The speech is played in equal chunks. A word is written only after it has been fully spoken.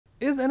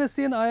Is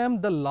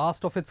NSCN-IM the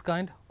last of its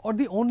kind or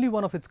the only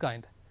one of its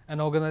kind?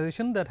 An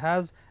organization that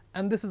has,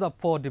 and this is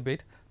up for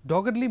debate,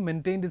 doggedly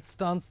maintained its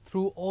stance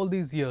through all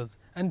these years,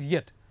 and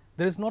yet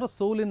there is not a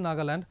soul in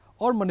Nagaland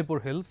or Manipur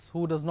Hills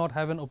who does not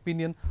have an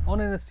opinion on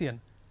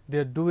NSCN,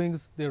 their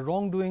doings, their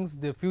wrongdoings,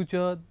 their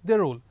future, their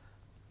role.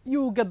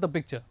 You get the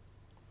picture.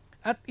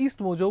 At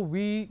EastMojo,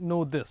 we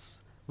know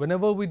this.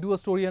 Whenever we do a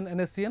story on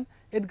NSCN,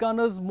 it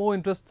garners more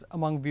interest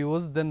among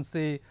viewers than,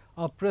 say,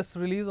 a press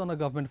release on a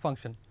government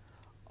function.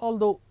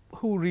 Although,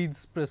 who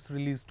reads press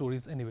release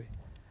stories anyway?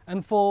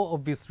 And for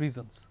obvious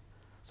reasons.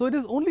 So it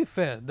is only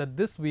fair that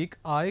this week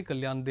I,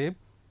 Kalyan Deb,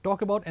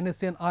 talk about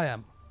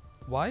NSCN-IM.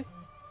 Why?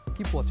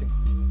 Keep watching.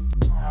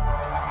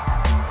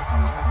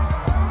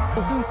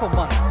 Pursuing for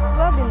months.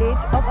 The village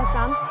of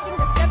Assam. In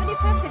the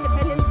 75th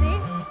Independence Day.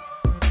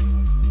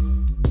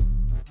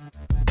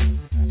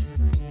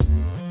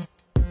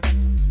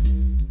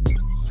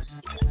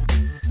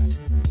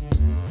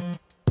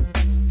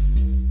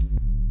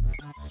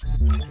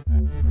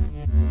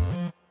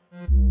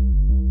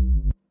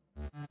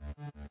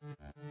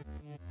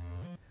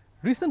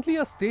 Recently,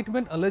 a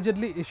statement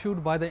allegedly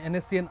issued by the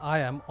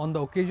NSCN-IM on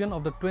the occasion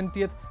of the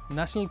 20th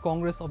National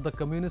Congress of the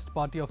Communist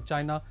Party of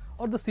China,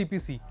 or the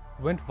CPC,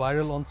 went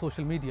viral on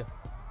social media.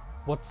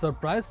 What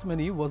surprised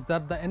many was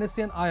that the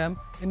NSCN-IM,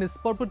 in its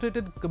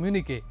purported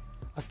communique,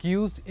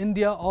 accused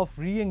India of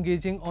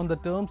re-engaging on the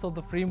terms of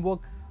the framework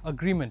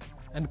agreement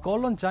and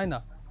called on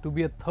China to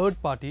be a third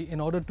party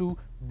in order to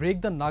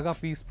break the Naga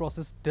peace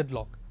process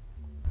deadlock.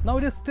 Now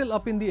it is still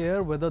up in the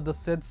air whether the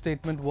said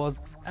statement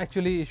was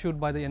actually issued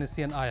by the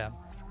NSCN-IM,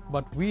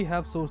 but we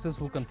have sources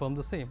who confirm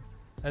the same,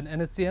 and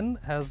NSCN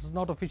has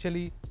not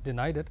officially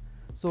denied it,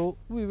 so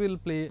we will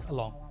play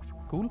along.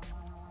 Cool?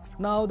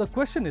 Now the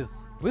question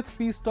is, with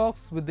peace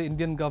talks with the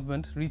Indian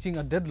government reaching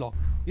a deadlock,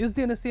 is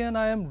the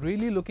NSCN-IM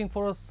really looking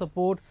for a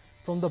support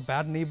from the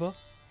bad neighbor?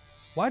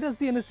 Why does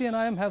the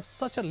NSCN-IM have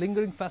such a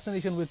lingering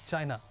fascination with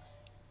China?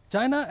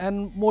 China,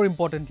 and more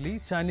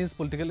importantly, Chinese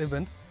political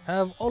events,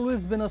 have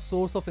always been a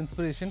source of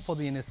inspiration for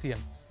the NSCN.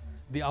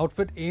 The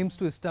outfit aims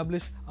to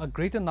establish a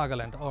greater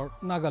Nagaland, or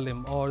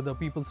Nagalim, or the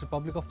People's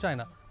Republic of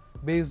China,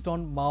 based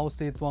on Mao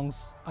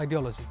Zedong's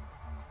ideology.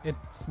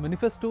 Its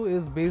manifesto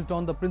is based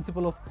on the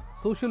principle of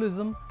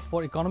socialism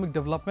for economic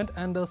development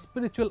and a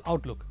spiritual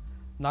outlook.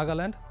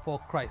 Nagaland for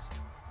Christ.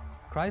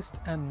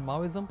 Christ and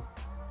Maoism?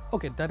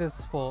 Okay, that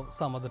is for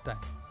some other time.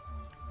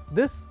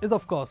 This is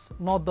of course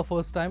not the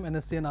first time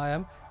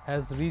NSCN-IM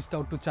has reached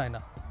out to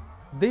China.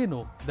 They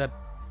know that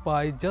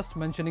by just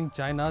mentioning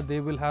China,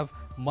 they will have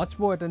much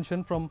more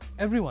attention from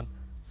everyone,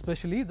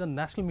 especially the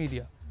national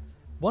media.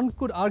 One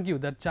could argue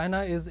that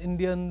China is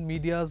Indian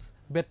media's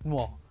bête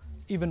noire,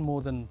 even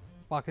more than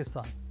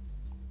Pakistan.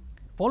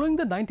 Following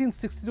the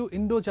 1962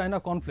 Indo-China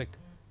conflict,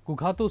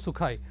 Gughato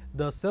Sukhai,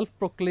 the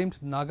self-proclaimed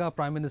Naga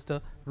Prime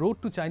Minister, wrote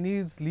to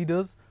Chinese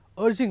leaders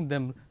urging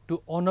them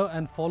to honor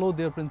and follow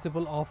their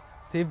principle of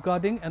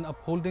safeguarding and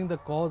upholding the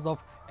cause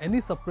of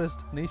any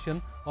suppressed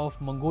nation of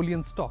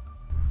Mongolian stock.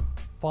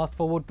 Fast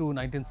forward to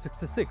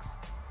 1966.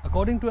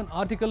 According to an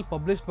article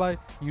published by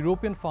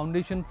European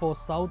Foundation for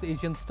South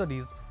Asian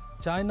Studies,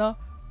 China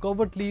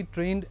covertly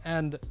trained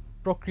and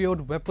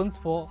procured weapons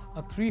for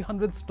a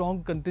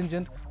 300-strong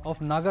contingent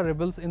of Naga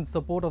rebels in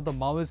support of the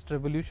Maoist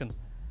revolution.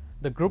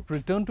 The group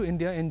returned to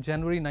India in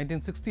January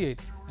 1968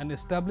 and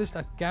established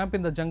a camp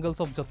in the jungles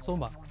of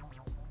Jatsoma.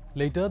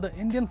 Later, the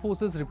Indian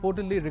forces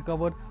reportedly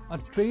recovered a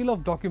trail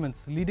of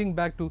documents leading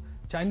back to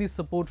Chinese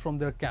support from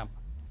their camp.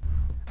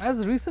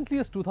 As recently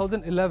as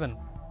 2011,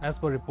 as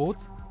per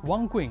reports,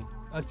 Wang Qing,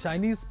 a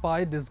Chinese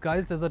spy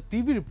disguised as a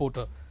TV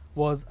reporter,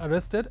 was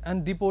arrested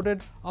and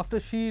deported after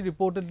she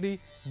reportedly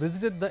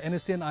visited the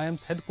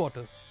NSCN-IM's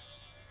headquarters.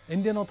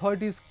 Indian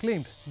authorities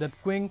claimed that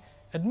Qing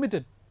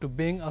admitted to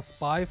being a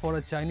spy for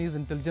a Chinese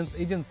intelligence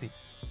agency.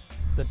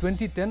 The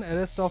 2010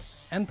 arrest of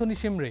Anthony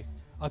Shimre,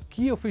 a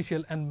key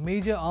official and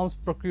major arms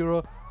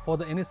procurer for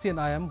the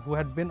NSCN-IM who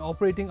had been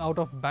operating out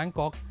of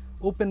Bangkok,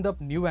 opened up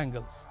new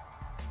angles.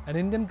 An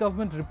Indian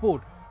government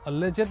report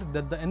alleged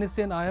that the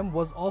NSCN-IM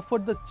was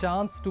offered the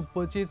chance to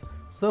purchase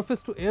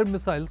surface-to-air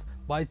missiles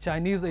by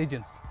Chinese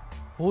agents.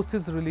 Post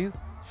his release,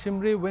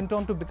 Shimre went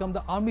on to become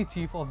the army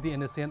chief of the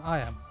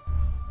NSCN-IM.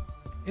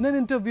 In an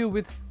interview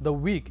with The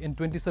Week in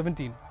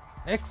 2017,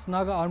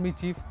 ex-Naga army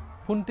chief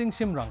Phunting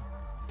Shimrang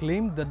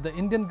claimed that the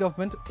Indian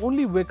government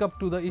only wake up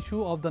to the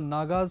issue of the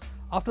Nagas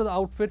after the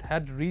outfit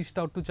had reached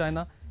out to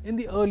China in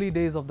the early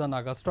days of the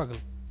Naga struggle.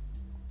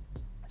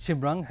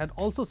 Shimrang had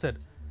also said,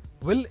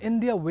 "Will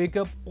India wake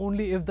up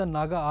only if the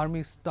Naga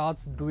army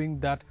starts doing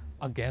that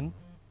again?"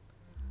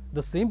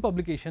 The same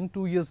publication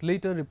 2 years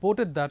later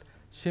reported that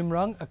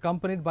Shimrang,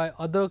 accompanied by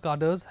other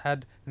cadres,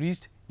 had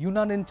reached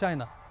Yunnan in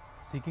China,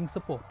 seeking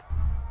support.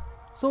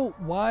 So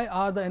why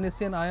are the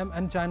NSCN-IM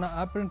and China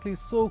apparently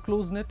so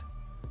close-knit?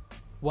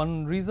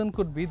 One reason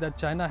could be that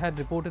China had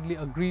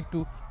reportedly agreed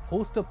to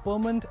host a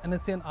permanent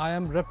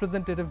NSCN-IM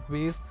representative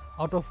based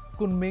out of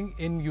Kunming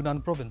in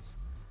Yunnan province.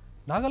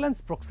 Nagaland's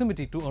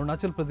proximity to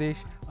Arunachal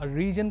Pradesh, a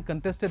region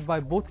contested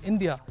by both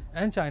India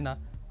and China,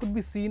 could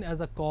be seen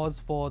as a cause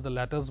for the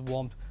latter's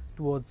warmth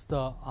towards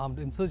the armed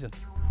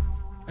insurgents.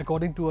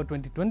 According to a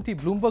 2020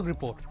 Bloomberg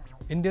report,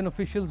 Indian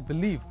officials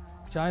believe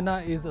China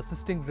is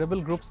assisting rebel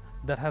groups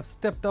that have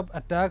stepped up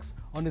attacks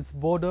on its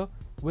border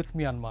with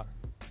Myanmar.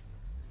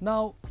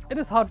 Now, it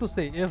is hard to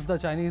say if the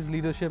Chinese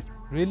leadership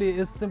really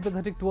is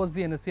sympathetic towards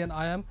the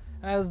NSCN-IM,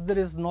 as there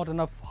is not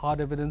enough hard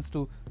evidence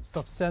to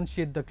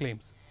substantiate the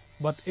claims.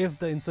 But if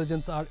the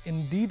insurgents are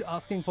indeed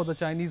asking for the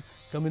Chinese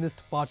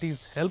Communist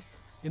Party's help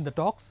in the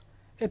talks,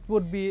 it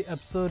would be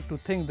absurd to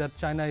think that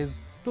China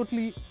is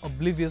totally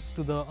oblivious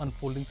to the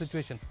unfolding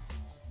situation.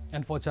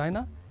 And for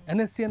China,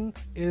 NSCN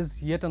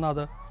is yet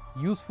another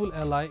useful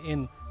ally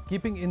in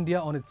keeping India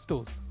on its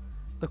toes.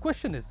 The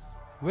question is,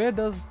 where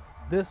does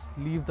this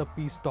leave the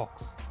peace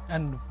talks?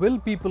 And will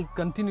people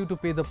continue to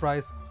pay the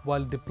price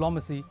while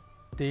diplomacy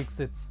takes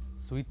its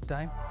sweet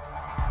time?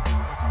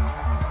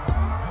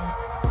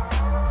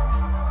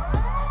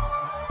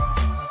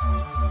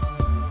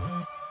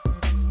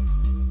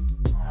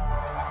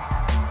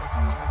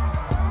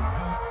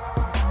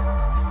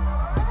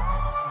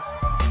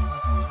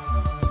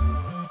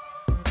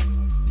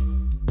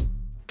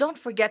 Don't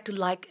forget to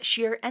like,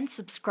 share and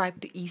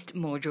subscribe to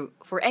EastMojo.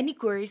 For any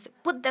queries,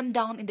 put them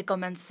down in the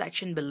comments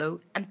section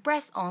below and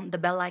press on the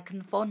bell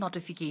icon for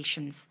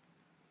notifications.